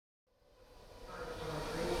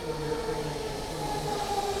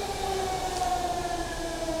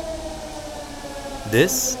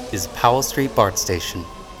This is Powell Street BART Station,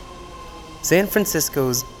 San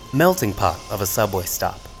Francisco's melting pot of a subway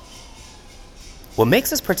stop. What makes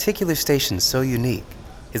this particular station so unique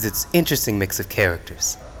is its interesting mix of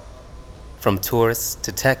characters. From tourists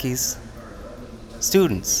to techies,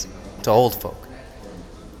 students to old folk.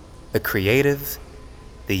 The creative,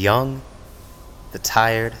 the young, the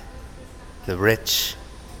tired, the rich.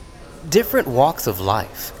 Different walks of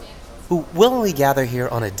life who willingly gather here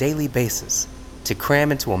on a daily basis to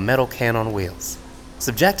cram into a metal can on wheels,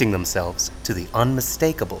 subjecting themselves to the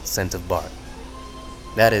unmistakable scent of BART.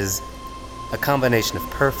 That is, a combination of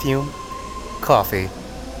perfume, coffee,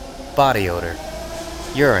 body odor,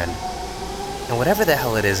 urine, and whatever the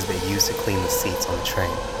hell it is they use to clean the seats on the train.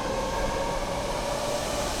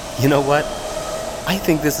 You know what? I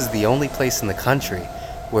think this is the only place in the country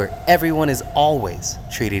where everyone is always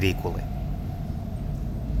treated equally.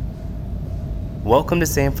 Welcome to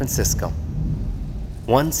San Francisco.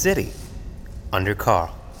 One city under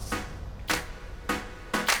Carl.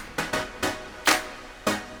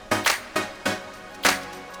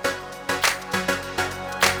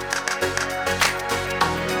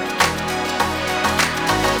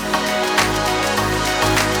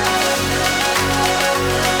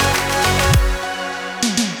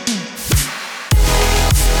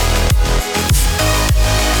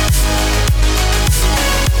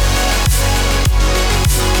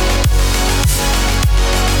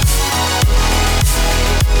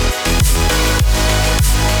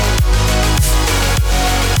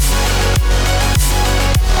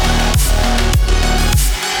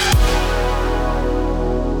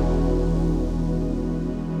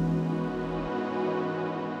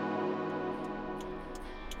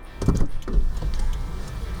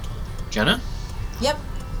 Jenna? Yep.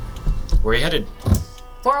 Where are you headed?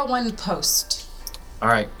 401 Post.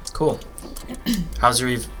 Alright, cool. How's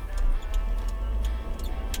your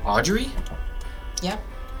Audrey? Yep.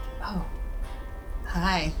 Oh.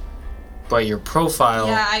 Hi. But your profile...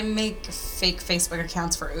 Yeah, I make fake Facebook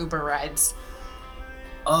accounts for Uber rides.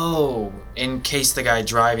 Oh, in case the guy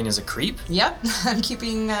driving is a creep? Yep, I'm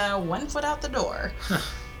keeping 1 foot out the door.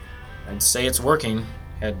 I'd say it's working.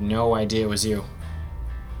 Had no idea it was you.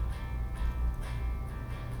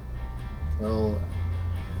 Well,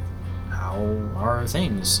 how are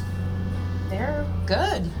things? They're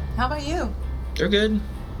good. How about you? They're good.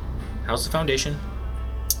 How's the foundation?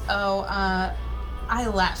 Oh, I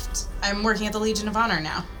left. I'm working at the Legion of Honor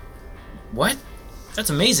now. What? That's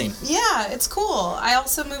amazing. Yeah, it's cool. I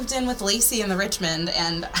also moved in with Lacey in the Richmond,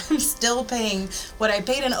 and I'm still paying what I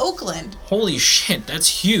paid in Oakland. Holy shit,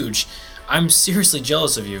 that's huge. I'm seriously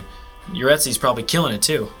jealous of you. Your Etsy's probably killing it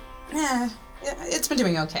too. Yeah, it's been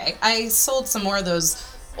doing okay. I sold some more of those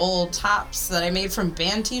old tops that I made from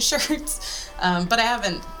band t-shirts, but I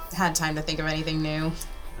haven't had time to think of anything new.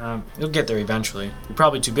 You'll get there eventually. You're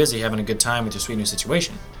probably too busy having a good time with your sweet new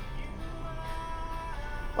situation.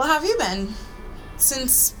 Well, how have you been?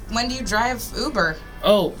 Since when do you drive Uber?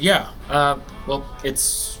 Oh, yeah.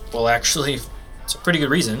 Actually, it's a pretty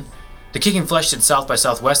good reason. The Kicking Flesh did South by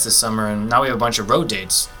Southwest this summer, and now we have a bunch of road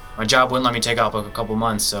dates. My job wouldn't let me take off a couple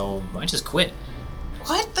months, so I just quit.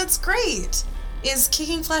 What? That's great. Is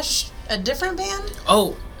Kicking Flesh a different band?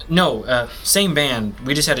 Oh, no, same band.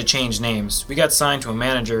 We just had to change names. We got signed to a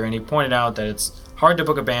manager, and he pointed out that it's hard to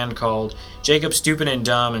book a band called Jacob Stupid and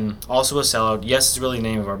Dumb and also a sellout. Yes, it's really the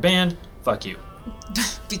name of our band. Fuck you.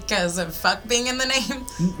 Because of fuck being in the name?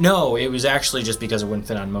 No, it was actually just because it wouldn't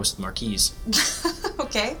fit on most of the marquees.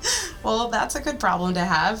 Okay, well, that's a good problem to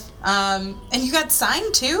have. And you got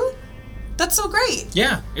signed too? That's so great.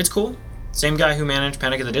 Yeah, it's cool. Same guy who managed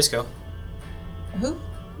Panic at the Disco. Who?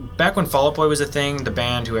 Back when Fall Out Boy was a thing, the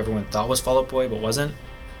band who everyone thought was Fall Out Boy but wasn't.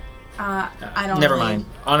 I don't Never really... mind.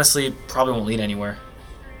 Honestly, probably won't lead anywhere.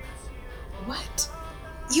 What?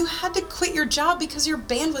 You had to quit your job because your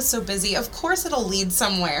band was so busy. Of course it'll lead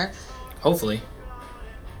somewhere. Hopefully.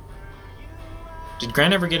 Did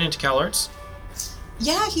Grant ever get into Cal Arts?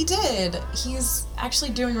 Yeah, he did. He's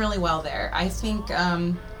actually doing really well there. I think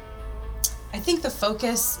the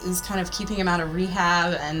focus is kind of keeping him out of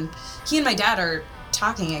rehab, and he and my dad are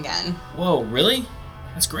talking again. Whoa, really?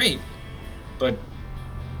 That's great. But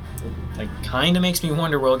it kind of makes me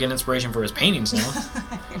wonder where he'll get inspiration for his paintings now.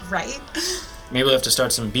 Right? Maybe we'll have to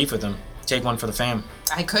start some beef with him. Take one for the fam.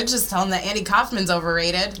 I could just tell him that Andy Kaufman's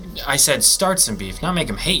overrated. I said start some beef, not make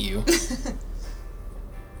him hate you.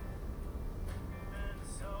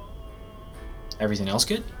 Everything else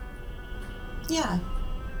good? Yeah.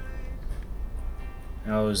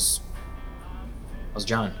 How's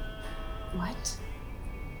John? What?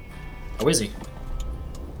 How is he?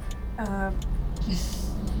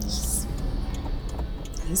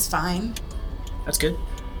 He's fine. That's good.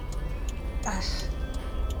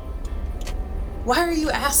 Why are you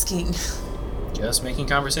asking? Just making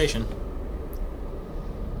conversation.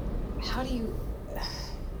 How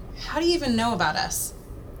do you even know about us?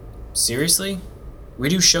 Seriously? We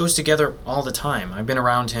do shows together all the time. I've been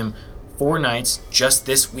around him 4 nights just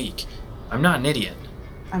this week. I'm not an idiot.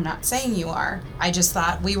 I'm not saying you are. I just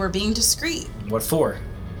thought we were being discreet. What for?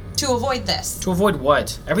 To avoid this. To avoid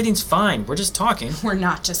what? Everything's fine. We're just talking. We're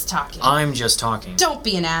not just talking. I'm just talking. Don't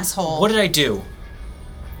be an asshole. What did I do?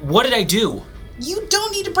 What did I do? You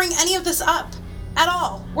don't need to bring any of this up. At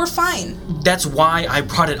all. We're fine. That's why I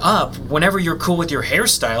brought it up. Whenever you're cool with your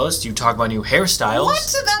hairstylist, you talk about new hairstyles.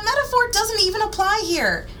 What? That metaphor doesn't even apply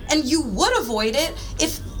here. And you would avoid it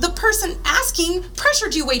if the person asking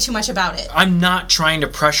pressured you way too much about it. I'm not trying to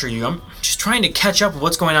pressure you. I'm just trying to catch up with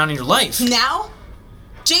what's going on in your life. Now?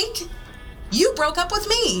 Jake, you broke up with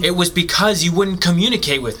me. It was because you wouldn't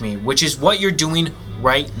communicate with me, which is what you're doing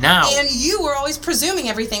right now. And you were always presuming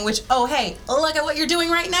everything, which, oh hey, look at what you're doing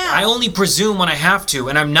right now. I only presume when I have to,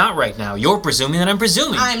 and I'm not right now. You're presuming that I'm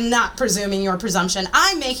presuming. I'm not presuming your presumption.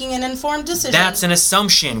 I'm making an informed decision. That's an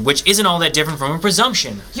assumption, which isn't all that different from a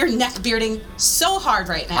presumption. You're neck-bearding so hard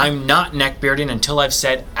right now. I'm not neck-bearding until I've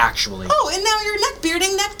said actually. Oh, and now you're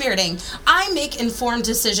neck-bearding. I make informed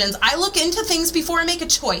decisions. I look into things before I make a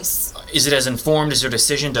choice. Is it as informed as your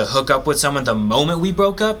decision to hook up with someone the moment we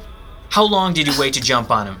broke up? How long did you wait to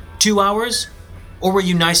jump on him? 2 hours? Or were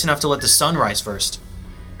you nice enough to let the sun rise first?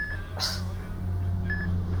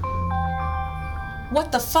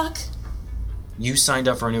 What the fuck? You signed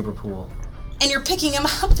up for an Uber pool. And you're picking him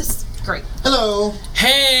up? This is great. Hello.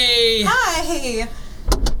 Hey! Hi!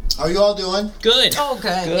 How you all doing? Good. Oh,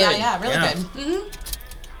 good. Good. Yeah, really Yeah. good. Mm-hmm.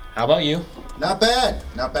 How about you? Not bad.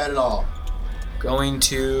 Not bad at all. Going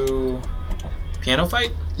to piano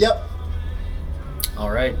fight? Yep.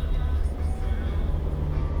 All right.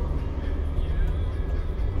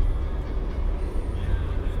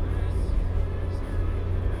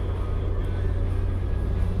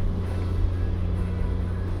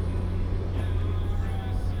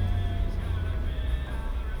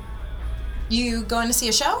 You going to see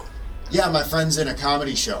a show? Yeah, my friend's in a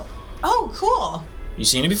comedy show. Oh, cool. You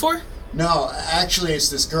seen it before? No, actually, it's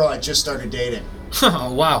this girl I just started dating.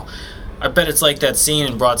 Oh, wow. I bet it's like that scene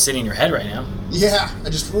in Broad City in your head right now. Yeah, I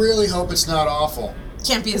just really hope it's not awful.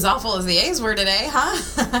 Can't be as awful as the A's were today,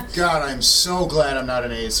 huh? God, I'm so glad I'm not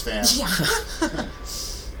an A's fan. Yeah.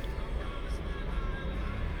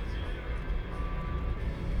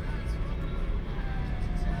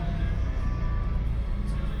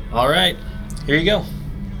 All right. Here you go.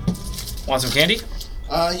 Want some candy?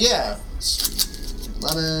 Yeah.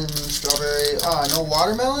 Lemon, strawberry. No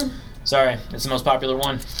watermelon? Sorry, it's the most popular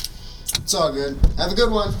one. It's all good. Have a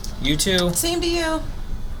good one. You too. Same to you.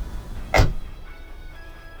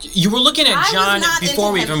 You were looking at I John was not before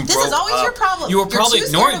into we him. even This broke is always up. your problem. You were You're probably too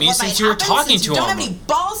scared ignoring of me what since might you were happen, talking since to you him. don't have any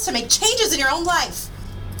balls to make changes in your own life.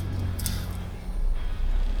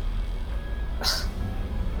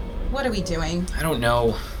 What are we doing? I don't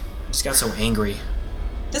know. I just got so angry.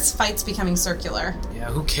 This fight's becoming circular. Yeah,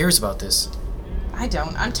 who cares about this? I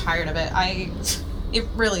don't. I'm tired of it. It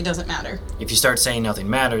really doesn't matter. If you start saying nothing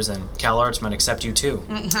matters, then CalArts might accept you too.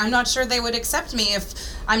 I'm not sure they would accept me if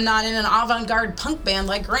I'm not in an avant-garde punk band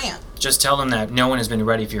like Grant. Just tell them that no one has been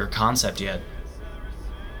ready for your concept yet.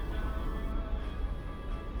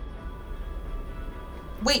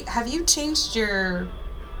 Wait, have you changed your...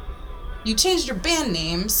 You changed your band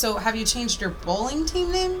name, so have you changed your bowling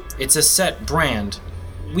team name? It's a set brand.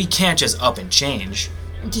 We can't just up and change.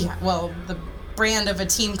 Yeah, well, the brand of a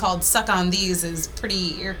team called Suck on These is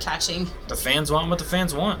pretty ear-catching. The fans want what the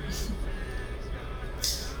fans want.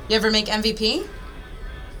 You ever make MVP?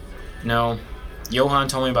 No. Johan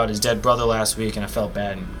told me about his dead brother last week and I felt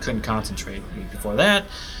bad and couldn't concentrate. The week before that,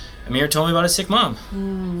 Amir told me about his sick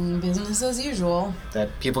mom. Business as usual.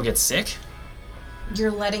 That people get sick?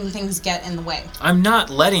 You're letting things get in the way. I'm not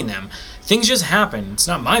letting them. Things just happen. It's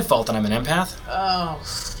not my fault that I'm an empath. Oh.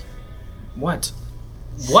 What?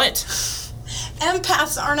 What?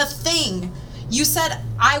 Empaths aren't a thing. You said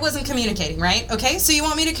I wasn't communicating, right? Okay, so you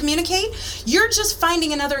want me to communicate? You're just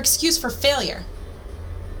finding another excuse for failure.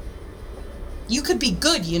 You could be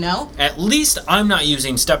good, you know? At least I'm not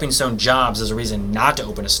using stepping stone jobs as a reason not to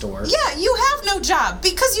open a store. Yeah, you have no job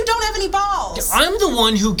because you don't have any balls. I'm the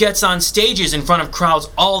one who gets on stages in front of crowds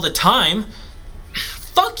all the time.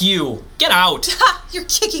 Fuck you. Get out. Ha! You're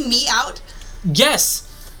kicking me out?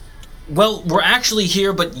 Yes. Well, we're actually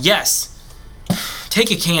here, but yes.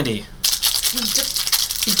 Take a candy.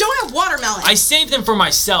 You don't have watermelon. I saved them for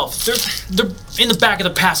myself. They're in the back of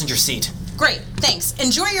the passenger seat. Great, thanks.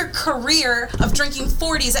 Enjoy your career of drinking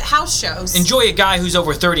 40s at house shows. Enjoy a guy who's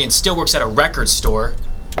over 30 and still works at a record store.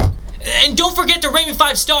 And don't forget to rate me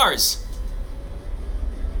 5 stars!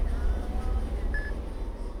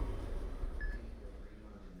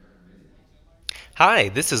 Hi,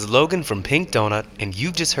 this is Logan from Pink Donut, and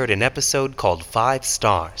you've just heard an episode called 5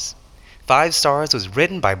 Stars. 5 Stars was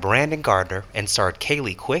written by Brandon Gardner and starred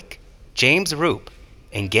Kaylee Quick, James Roop,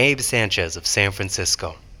 and Gabe Sanchez of San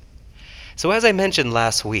Francisco. So as I mentioned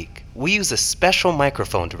last week, we use a special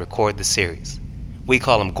microphone to record the series. We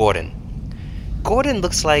call him Gordon. Gordon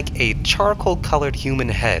looks like a charcoal-colored human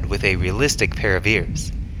head with a realistic pair of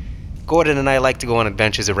ears. Gordon and I like to go on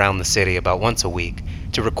adventures around the city about once a week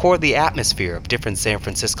to record the atmosphere of different San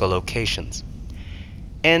Francisco locations.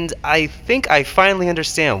 And I think I finally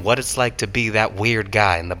understand what it's like to be that weird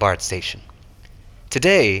guy in the BART station.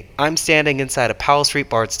 Today, I'm standing inside a Powell Street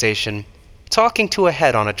BART station, talking to a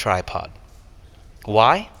head on a tripod.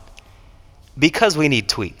 Why? Because we need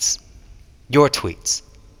tweets. Your tweets.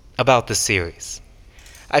 About the series.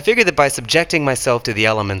 I figured that by subjecting myself to the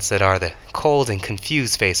elements that are the cold and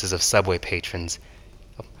confused faces of subway patrons...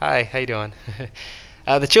 Oh, hi, how you doing?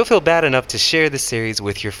 That you'll feel bad enough to share the series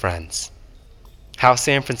with your friends. How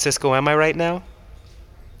San Francisco am I right now?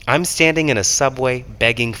 I'm standing in a subway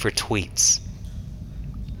begging for tweets.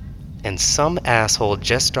 And some asshole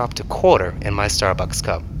just dropped a quarter in my Starbucks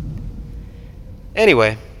cup.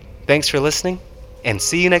 Anyway, thanks for listening, and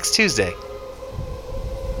see you next Tuesday.